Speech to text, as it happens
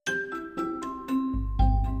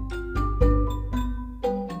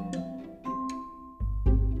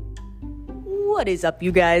What is up,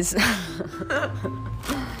 you guys?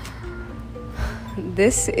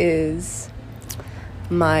 This is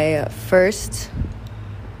my first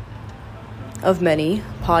of many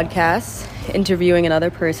podcasts interviewing another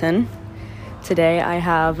person. Today I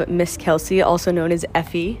have Miss Kelsey, also known as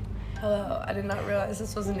EPHIE. Hello, I did not realize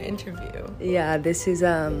this was an interview. Yeah, this is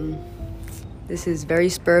very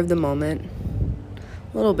spur of the moment.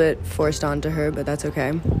 A little bit forced onto her, but that's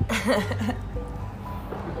okay.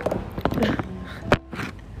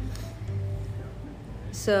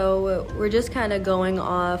 So we're just kind of going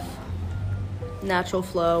off natural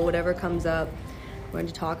flow, whatever comes up. We're going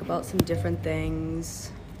to talk about some different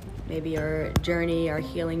things, maybe our journey, our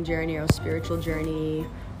healing journey, our spiritual journey,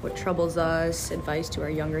 what troubles us, advice to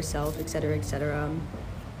our younger self, etc., etc.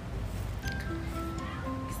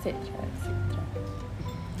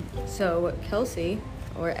 So Kelsey,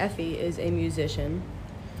 or EPHIE, is a musician.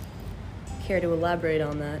 Care to elaborate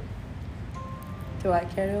on that? Do I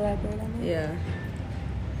care to elaborate on that? Yeah.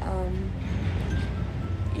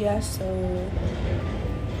 So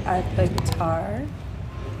I play guitar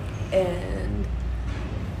and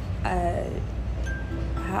I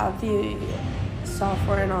have the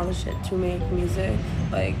software and all the shit to make music,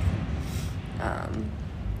 like a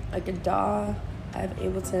DAW. I have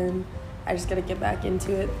Ableton. I just gotta get back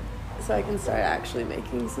into it so I can start actually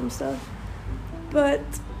making some stuff, but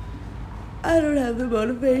I don't have the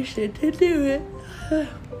motivation to do it.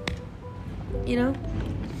 You know?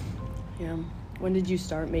 Yeah. When did you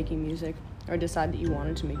start making music, or decide that you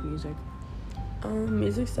wanted to make music?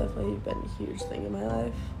 Music's definitely been a huge thing in my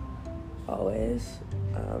life, always.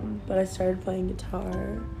 But I started playing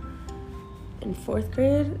guitar in 4th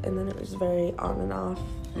grade, and then it was very on and off.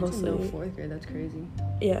 Mostly 4th grade. That's crazy.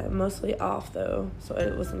 Yeah, mostly off though, so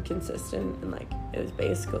it wasn't consistent, and it was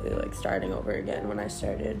basically starting over again when I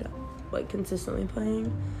started consistently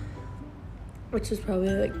playing, which is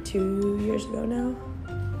probably 2 years ago now.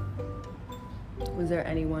 Was there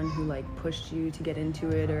anyone who pushed you to get into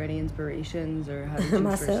it, or any inspirations, or how did you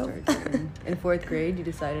Myself. first start? In 4th grade, you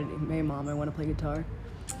decided, hey mom, I want to play guitar?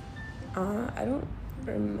 I don't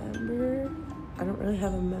remember. I don't really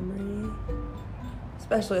have a memory,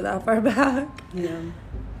 especially that far back. Yeah.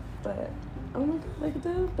 But oh my god, look at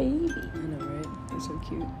the baby. I know, right? They're so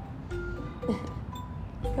cute.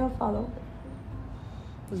 It's gonna follow.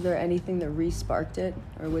 Was there anything that re-sparked it,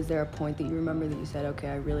 or was there a point that you remember that you said, okay,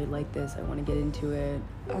 I really like this, I want to get into it?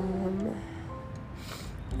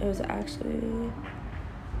 It was actually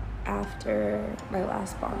after my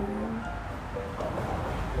last bond.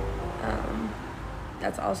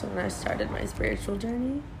 That's also when I started my spiritual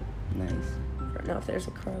journey. Nice. I don't know if there's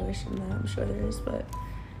a correlation there, I'm sure there is, but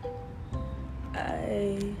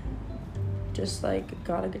I just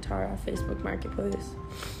got a guitar off Facebook Marketplace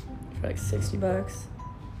for $60.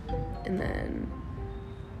 And then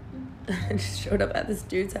I just showed up at this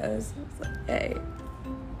dude's house. I was like, hey,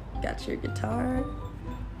 got your guitar?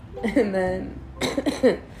 And then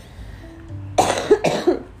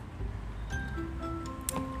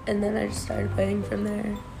I just started playing from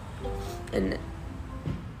there. And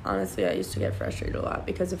honestly, I used to get frustrated a lot,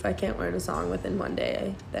 because if I can't learn a song within one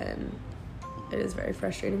day, then it is very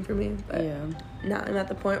frustrating for me. But yeah. Now I'm at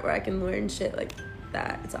the point where I can learn shit like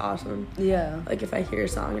that. It's awesome. Yeah. If I hear a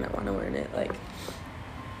song and I want to learn it,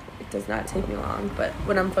 it does not take me long. But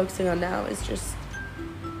what I'm focusing on now is just,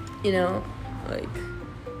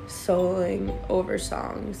 soloing over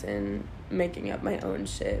songs and making up my own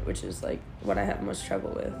shit, which is what I have most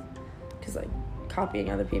trouble with, because copying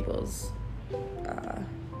other people's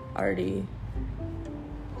already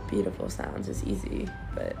beautiful sounds is easy,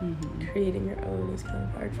 but creating your own is kind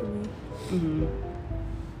of hard for me.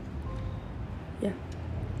 Yeah.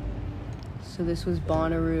 So this was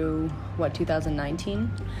Bonnaroo,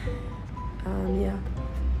 2019? Yeah.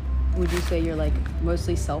 Would you say you're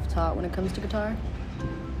mostly self-taught when it comes to guitar?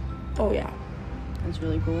 Oh yeah. That's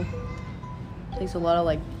really cool. Takes a lot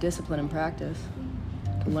of discipline and practice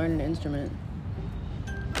to learn an instrument.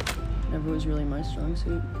 Never was really my strong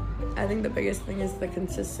suit. I think the biggest thing is the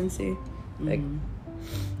consistency.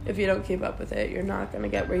 If you don't keep up with it, you're not gonna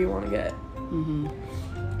get where you want to get.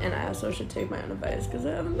 And I also should take my own advice, because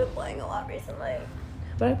I haven't been playing a lot recently.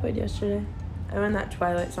 But I played yesterday. I went that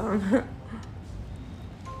Twilight song.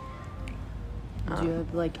 Do you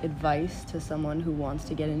have advice to someone who wants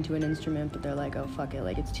to get into an instrument, but they're oh fuck it,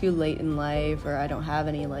 it's too late in life, or I don't have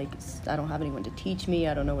any I don't have anyone to teach me,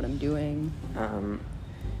 I don't know what I'm doing?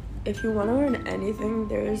 If you want to learn anything,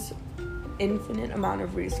 there's infinite amount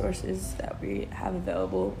of resources that we have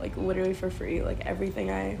available, literally for free. Everything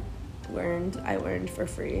I learned for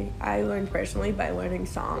free. I learned personally by learning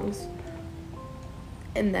songs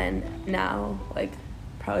And then now, like,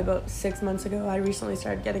 probably about 6 months ago, I recently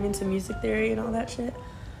started getting into music theory and all that shit.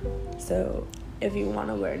 So if you want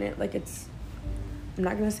to learn it, like, I'm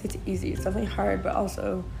not going to say it's easy. It's definitely hard, but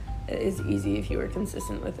also it is easy if you were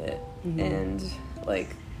consistent with it. Mm-hmm. And,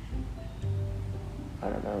 like, I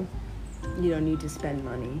don't know. You don't need to spend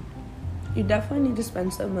money. You definitely need to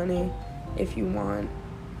spend some money if you want,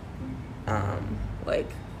 like,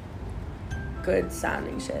 good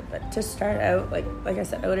sounding shit. But to start out, like I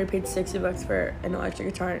said, I would have paid $60 for an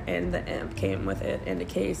electric guitar, and the amp came with it, and a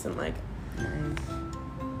case, and, like, Nice.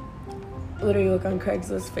 literally look on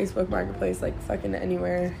Craigslist, Facebook Marketplace, like, fucking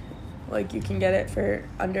anywhere. Like, you can get it for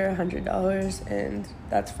under $100, and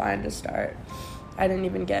that's fine to start. I didn't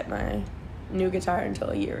even get my new guitar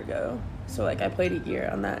until a year ago. So, like, I played a year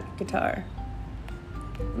on that guitar.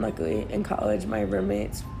 And luckily, in college, my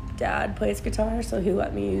roommate's dad plays guitar, so he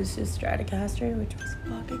let me use his Stratocaster, which was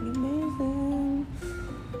fucking amazing.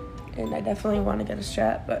 And I definitely want to get a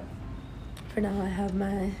Strat, but for now I have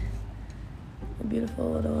my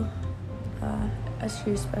beautiful little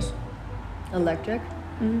SG Special. Electric?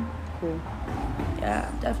 Mm-hmm. Cool.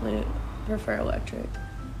 Yeah, definitely prefer electric.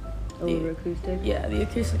 Over acoustic? Yeah, the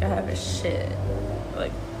acoustic I have is shit.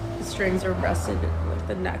 Like, the strings are rusted, like,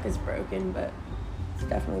 the neck is broken, but it's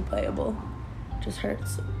definitely playable. Just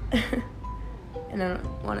hurts. And I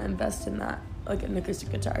don't want to invest in that, like, an acoustic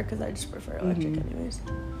guitar, because I just prefer electric anyways.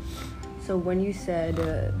 So when you said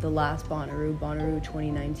the last Bonnaroo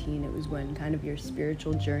 2019, it was when kind of your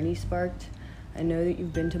spiritual journey sparked. I know that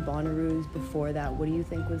you've been to Bonnaroos before that. What do you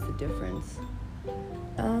think was the difference?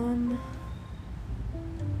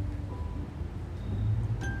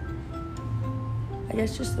 I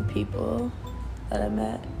guess just the people that I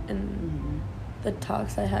met and the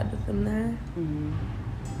talks I had with them there. Mm-hmm.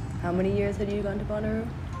 How many years had you gone to Bonnaroo?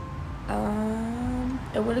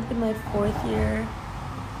 It would have been my 4th year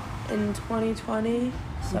in 2020,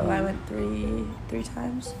 so I went three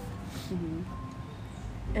times. Mm-hmm.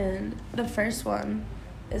 And the first one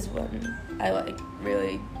is when I, like,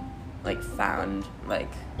 really, like, found,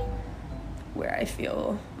 like, where I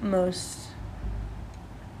feel most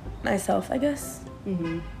myself, I guess.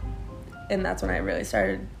 Mm-hmm. And that's when I really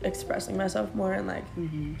started expressing myself more, and, like,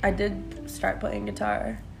 I did start playing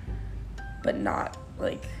guitar, but not,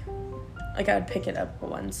 like I would pick it up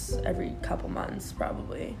once every couple months,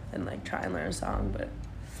 probably, and, like, try and learn a song, but,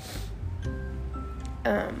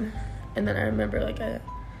 and then I remember, like, I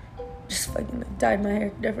just fucking, like, dyed my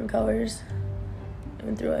hair different colors. I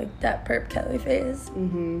went through, like, that Perp Kelly phase.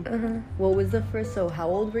 Mm-hmm. What was the first, so how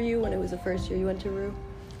old were you when it was the first year you went to Roo?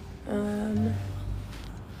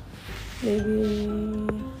 Maybe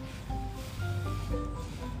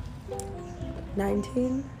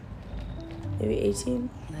 19, maybe 18.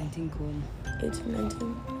 19, cool. 18,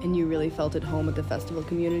 19. And you really felt at home with the festival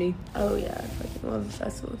community? Oh, yeah, I fucking love the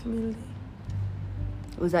festival community.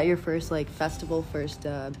 Was that your first, like, festival, first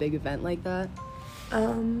big event like that?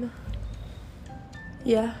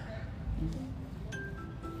 Yeah.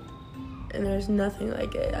 And there's nothing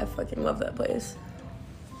like it. I fucking love that place.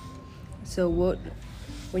 So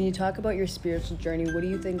when you talk about your spiritual journey, what do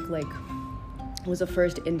you think, like, was the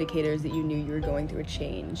first indicators that you knew you were going through a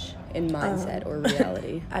change in mindset or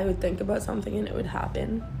reality? I would think about something and it would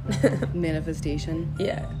happen. Manifestation?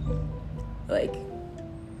 Yeah. Like,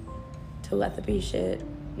 telepathy shit,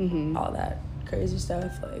 all that crazy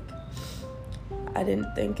stuff. Like, I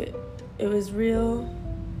didn't think it was real.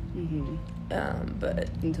 But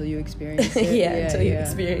until you experience it. until you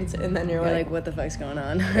experience it, and then you're like, what the fuck's going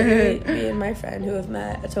on? Me and my friend, who have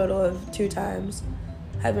met a total of 2 times,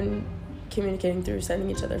 have been communicating through sending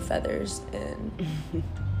each other feathers, and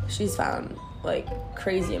she's found, like,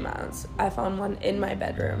 crazy amounts. I found one in my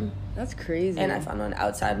bedroom. That's crazy. And I found one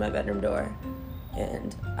outside my bedroom door.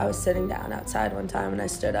 And I was sitting down outside one time, and I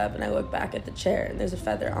stood up and I looked back at the chair, and there's a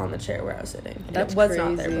feather on the chair where I was sitting. And That's it was crazy.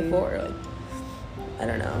 not there before. Like, I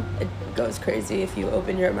don't know. It goes crazy if you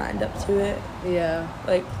open your mind up to it. Yeah.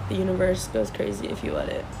 Like, the universe goes crazy if you let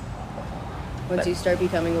it. Once you start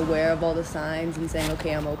becoming aware of all the signs and saying,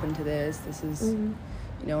 okay, I'm open to this. This is, you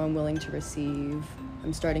know, I'm willing to receive.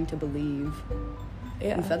 I'm starting to believe.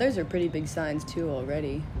 Yeah. And feathers are pretty big signs, too,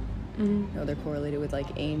 already. You know, they're correlated with, like,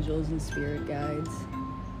 angels and spirit guides.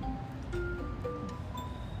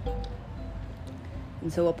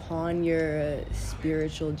 And so upon your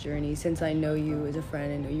spiritual journey, since I know you as a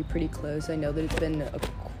friend, I know you pretty close, I know that it's been a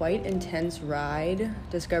quite intense ride,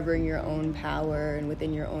 discovering your own power and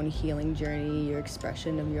within your own healing journey, your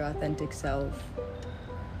expression of your authentic self.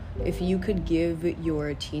 If you could give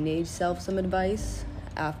your teenage self some advice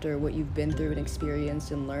after what you've been through and experienced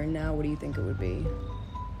and learned now, what do you think it would be?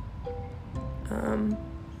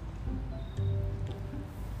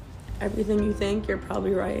 Everything you think, you're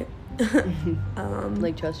probably right.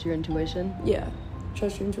 Like, trust your intuition? Yeah.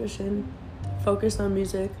 Trust your intuition. Focus on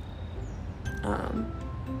music.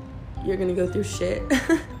 You're gonna go through shit.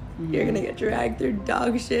 You're gonna get dragged through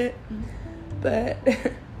dog shit. But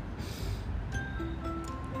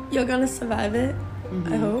you're gonna survive it,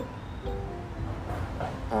 I hope.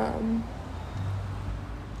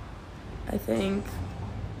 I think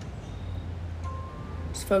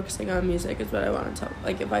just focusing on music is what I want to tell.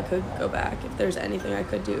 Like, if I could go back, if there's anything I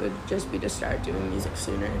could do, it would just be to start doing music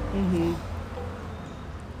sooner.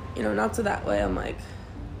 You know, not so that way I'm like,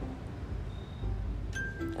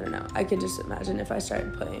 I don't know. I could just imagine if I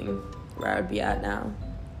started playing where I would be at now.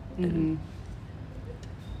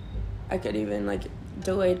 I could even, like,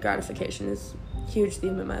 delayed gratification is a huge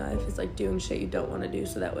theme in my life. It's like doing shit you don't want to do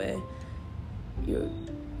so that way you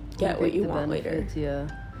get what you want benefits, later. Yeah,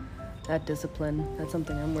 that discipline, that's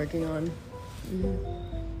something I'm working on.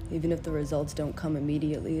 Even if the results don't come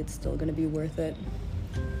immediately, it's still going to be worth it.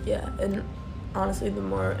 Yeah, and honestly, the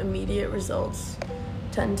more immediate results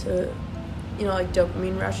tend to, you know, like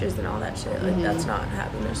dopamine rushes and all that shit. Like, that's not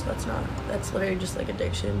happiness. That's literally just like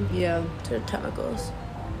addiction. Yeah. To chemicals.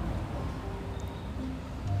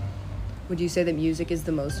 Would you say that music is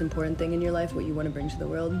the most important thing in your life, what you want to bring to the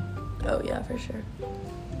world? Oh, yeah, for sure.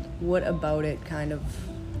 What about it kind of?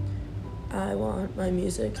 I want my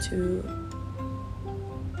music to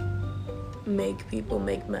make people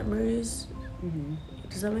make memories.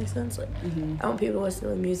 Does that make sense? Like, I want people to listen to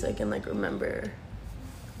the music and, like, remember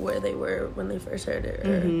where they were when they first heard it,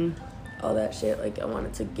 or all that shit. Like, I want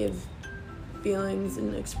it to give feelings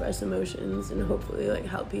and express emotions and hopefully, like,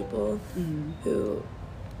 help people who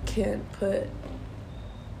can't put,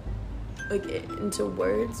 like, it into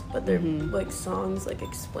words, but they're like songs, like,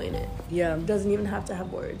 explain it. Yeah. It doesn't even have to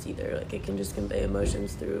have words either. Like, it can just convey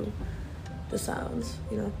emotions through the sounds,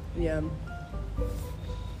 you know? Yeah.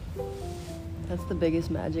 That's the biggest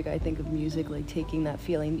magic, I think, of music, like taking that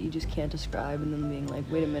feeling that you just can't describe and then being like,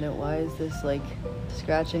 wait a minute, why is this like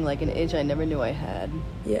scratching like an itch I never knew I had?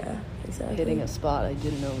 Yeah, exactly. Hitting a spot I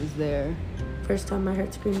didn't know was there. First time I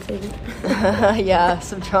heard screensaver. Yeah,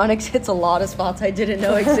 Subtronics hits a lot of spots I didn't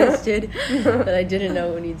know existed that I didn't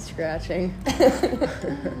know would need scratching.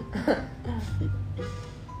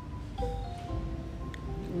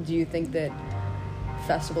 Do you think that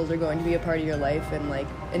festivals are going to be a part of your life and like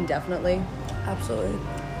indefinitely? Absolutely.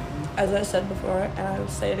 As I said before, and I will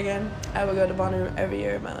say it again, I would go to Bonnaroo every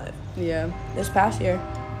year of my life. Yeah. This past year,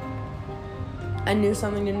 I knew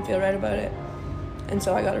something didn't feel right about it. And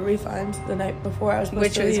so I got a refund the night before I was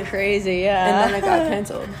supposed to leave. Which was crazy, yeah. And then it got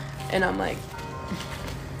canceled. And I'm like,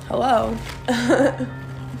 hello?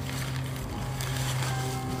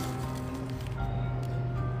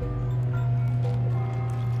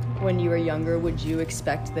 When you were younger, would you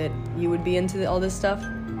expect that you would be into all this stuff?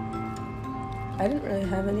 I didn't really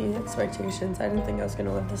have any expectations. I didn't think I was going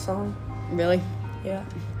to live this long. Really? Yeah.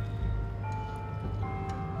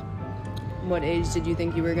 What age did you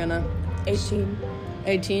think you were gonna? 18.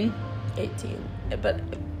 18? 18. But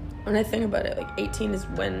when I think about it, like, 18 is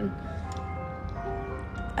when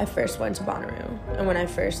I first went to Bonnaroo. And when I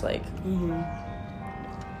first, like,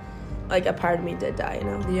 like, a part of me did die, you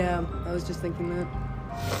know? Yeah, I was just thinking that.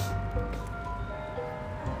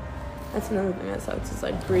 That's another thing that sucks, is,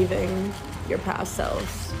 like, grieving your past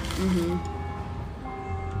selves.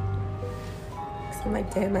 Because I'm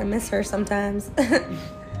like, damn, I miss her sometimes.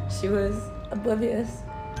 She was oblivious.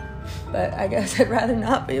 But I guess I'd rather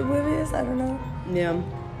not be oblivious. I don't know. Yeah.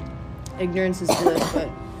 Ignorance is bliss, but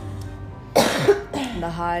the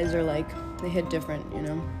highs are like, they hit different, you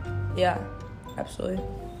know? Yeah, absolutely.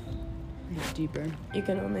 They hit deeper. You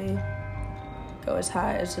can only go as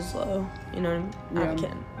high as as low. You know what I mean? Yeah. I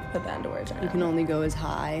can't put that into words right You now. can only go as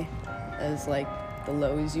high as like the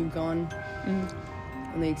lows you've gone.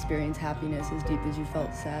 Only experience happiness as deep as you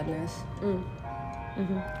felt sadness.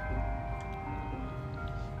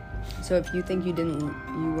 So if you think you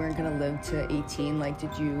weren't gonna live to 18, like, did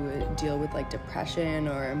you deal with like depression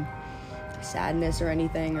or sadness or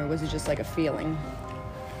anything, or was it just like a feeling?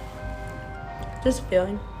 Just a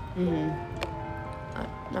feeling.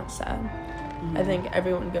 Not sad. I think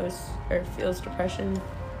everyone goes or feels depression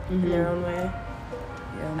in their own way.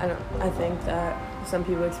 Yeah. I think that some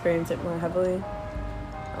people experience it more heavily,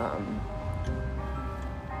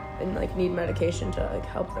 and like need medication to like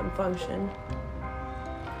help them function.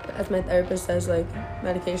 But as my therapist says, like,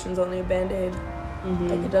 medication's only a band-aid.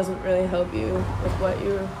 Like, it doesn't really help you with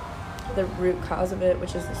the root cause of it,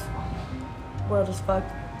 which is this world is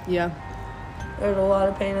fucked. Yeah. There's a lot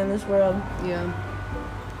of pain in this world. Yeah.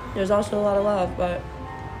 there's also a lot of love, but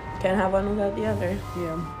can't have one without the other.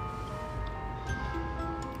 Yeah.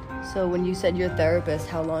 So when you said you're a therapist,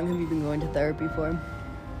 how long have you been going to therapy for?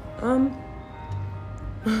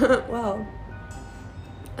 Well,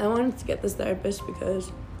 I wanted to get this therapist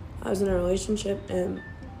because I was in a relationship and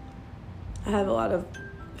I have a lot of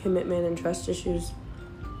commitment and trust issues.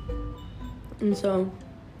 And so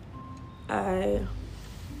I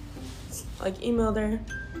emailed her,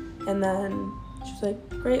 and then she was like,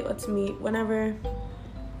 great, let's meet whenever.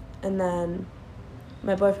 And then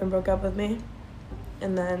my boyfriend broke up with me,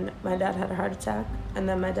 and then my dad had a heart attack, and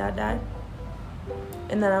then my dad died.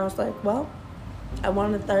 And then I was like, well, I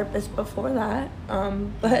wanted a therapist before that,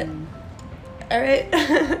 but all right,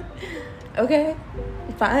 okay,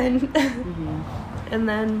 fine. And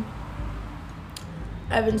then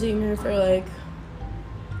I've been seeing her for like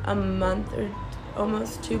a month or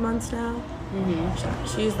almost 2 months now.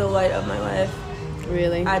 She's the light of my life.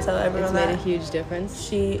 Really? I tell everyone it's made a huge difference.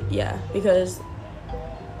 Because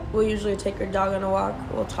we'll usually take her dog on a walk.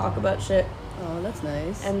 We'll talk about shit. Oh, that's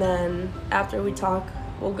nice. And then after we talk,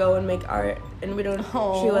 we'll go and make art. And we don't.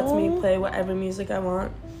 Aww. She lets me play whatever music I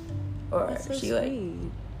want. Or that's so she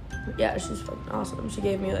sweet. yeah, she's fucking awesome. She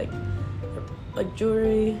gave me like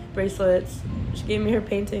jewelry, bracelets. She gave me her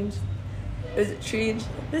paintings. It was a tree. And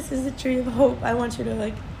this is a tree of hope. I want you to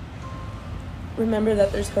like remember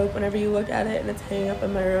that there's hope whenever you look at it, and it's hanging up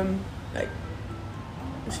in my room. Like,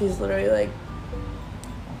 she's literally like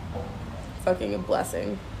fucking a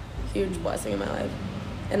blessing, huge blessing in my life.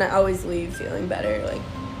 And I always leave feeling better. Like,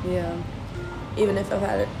 yeah, even if I've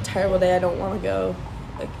had a terrible day, I don't want to go.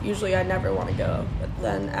 Like, usually I never want to go, but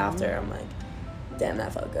then after I'm like, damn,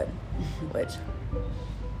 that felt good. Which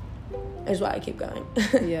is why I keep going.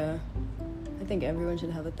 Yeah. I think everyone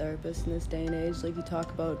should have a therapist in this day and age. Like, you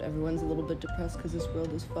talk about everyone's a little bit depressed because this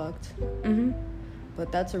world is fucked.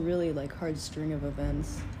 But that's a really, like, hard string of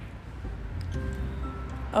events.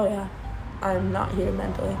 Oh, yeah. I'm not here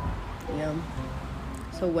mentally. Yeah.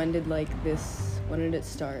 So when did it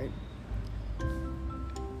start?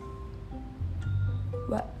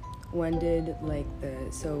 What? When did,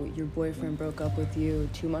 so your boyfriend broke up with you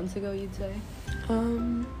 2 months ago, you'd say?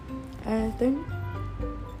 I think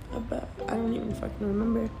I don't even fucking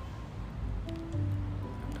remember.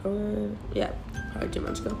 Yeah, probably 2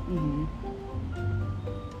 months ago.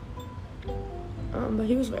 But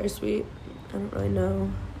he was very sweet. I don't really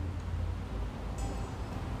know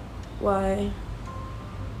why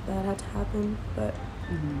that had to happen, but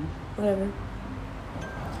whatever.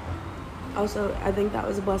 Also, I think that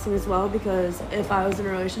was a blessing as well, because if I was in a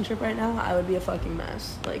relationship right now, I would be a fucking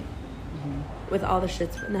mess. Like, with all the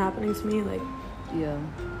shit's been happening to me, like, yeah.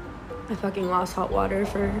 I fucking lost hot water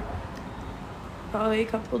for probably a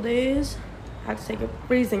couple days. Had to take a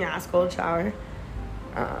freezing ass cold shower.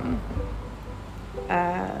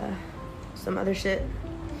 Some other shit.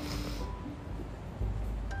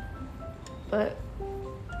 But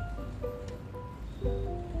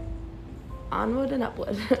onward and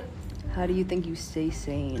upward. How do you think you stay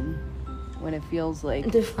sane when it feels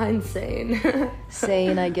like... Define sane.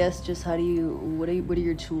 Sane, I guess, just what are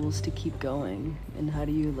your tools to keep going? And how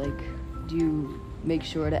do you, do you make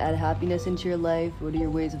sure to add happiness into your life? What are your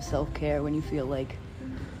ways of self-care when you feel like,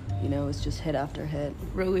 it's just hit after hit?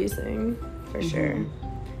 Releasing, for sure.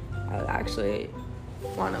 I would actually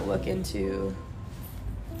want to look into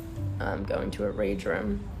going to a rage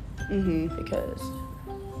room. Because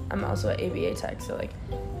I'm also an ABA tech, so,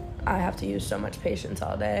 I have to use so much patience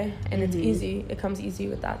all day, and it's easy. It comes easy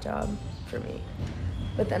with that job for me.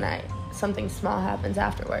 But then something small happens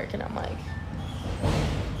after work, and I'm like,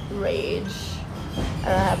 rage. And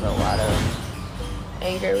I have a lot of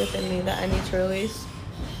anger within me that I need to release.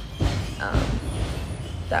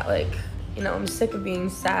 I'm sick of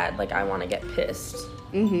being sad. I want to get pissed.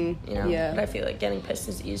 Yeah. But I feel like getting pissed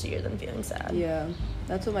is easier than feeling sad. Yeah.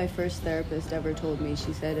 That's what my first therapist ever told me.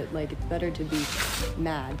 She said it's better to be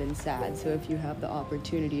mad than sad. So if you have the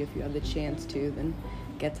opportunity, if you have the chance to, then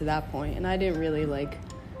get to that point. And I didn't really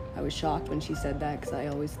I was shocked when she said that, because I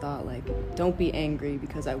always thought don't be angry,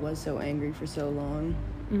 because I was so angry for so long.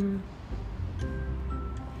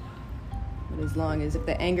 But as long as if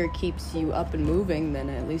the anger keeps you up and moving, then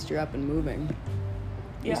at least you're up and moving.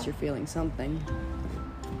 At least you're feeling something.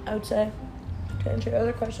 I would say, to answer your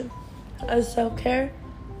other question, as self-care,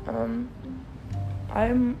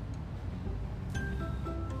 I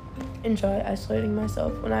enjoy isolating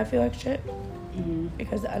myself when I feel like shit,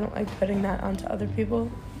 because I don't like putting that onto other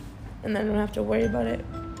people, and then I don't have to worry about it.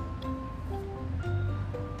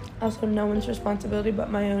 Also, no one's responsibility but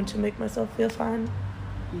my own to make myself feel fine.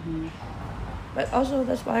 But also,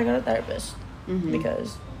 that's why I got a therapist,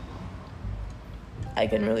 because I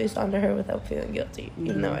can release onto her without feeling guilty,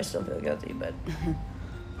 even though I still feel guilty, but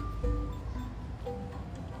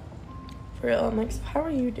for real, I'm like, so how are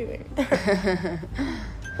you doing?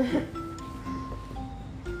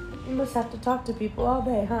 You must have to talk to people all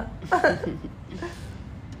day, huh?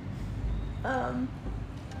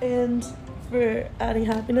 And for adding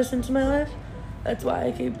happiness into my life, that's why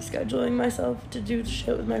I keep scheduling myself to do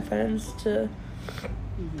shit with my friends, to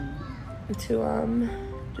do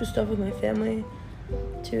stuff with my family,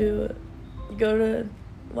 to go to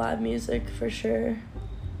live music for sure.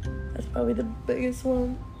 That's probably the biggest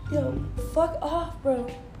one. Yo, fuck off, bro.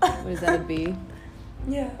 What is that, a bee?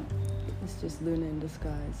 Yeah. It's just Luna in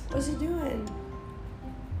disguise. What's he doing?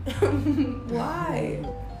 Why?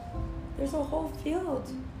 There's a whole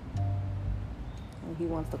field. Oh, he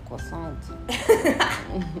wants the croissant.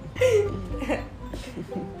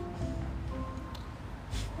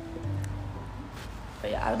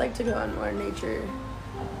 But yeah, I would like to go on more nature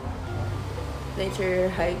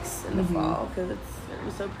hikes in the fall, because it's gonna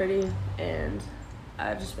be so pretty, and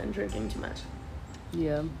I've just been drinking too much.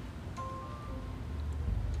 Yeah.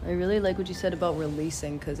 I really like what you said about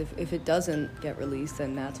releasing, because if it doesn't get released,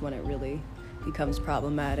 then that's when it really becomes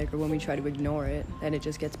problematic, or when we try to ignore it, then it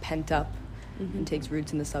just gets pent up and takes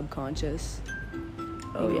roots in the subconscious.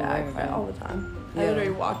 Oh yeah, I cry all the time. Yeah. I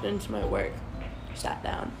literally walked into my work, sat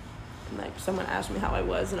down, and like someone asked me how I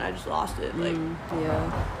was, and I just lost it. Like,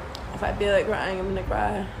 yeah. if I feel like crying, I'm gonna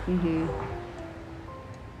cry.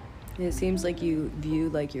 It seems like you view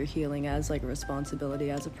like your healing as like a responsibility,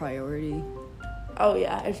 as a priority. Oh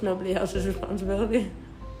yeah, it's nobody else's responsibility.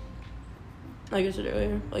 Like I said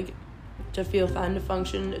earlier, like, to feel fine, to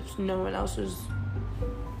function, it's no one else's.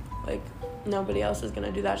 Like, nobody else is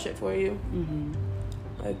gonna do that shit for you.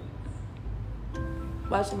 Like,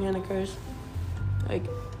 blessing and a curse. Like,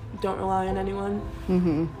 don't rely on anyone.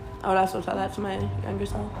 I would also tell that to my younger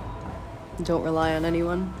self. Don't rely on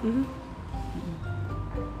anyone.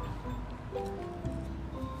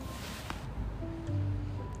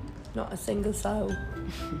 Not a single soul.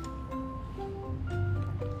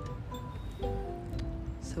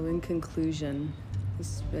 So in conclusion,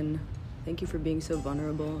 thank you for being so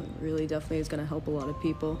vulnerable. It really definitely is going to help a lot of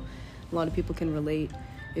people. A lot of people can relate.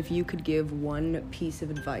 If you could give one piece of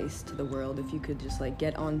advice to the world, if you could just like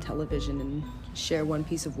get on television and share one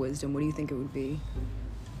piece of wisdom, what do you think it would be?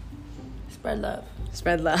 Spread love.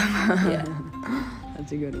 Spread love. Yeah.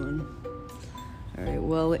 That's a good one. All right,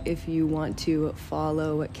 well, if you want to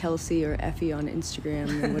follow Kelsey or Ephie on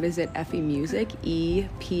Instagram, what is it? Ephie Music?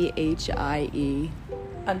 EPHIE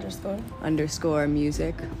 _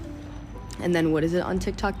 music. And then what is it on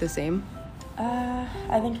TikTok? The same?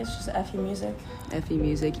 I think it's just Ephie Music. Ephie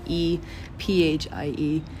Music,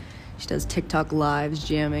 EPHIE. She does TikTok lives,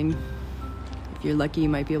 jamming. If you're lucky, you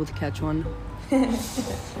might be able to catch one. Well,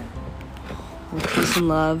 peace and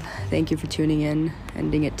love. Thank you for tuning in.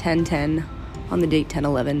 Ending at 10:10 on the date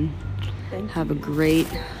 10/11. Have a great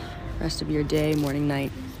rest of your day, morning,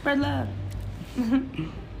 night. Spread love.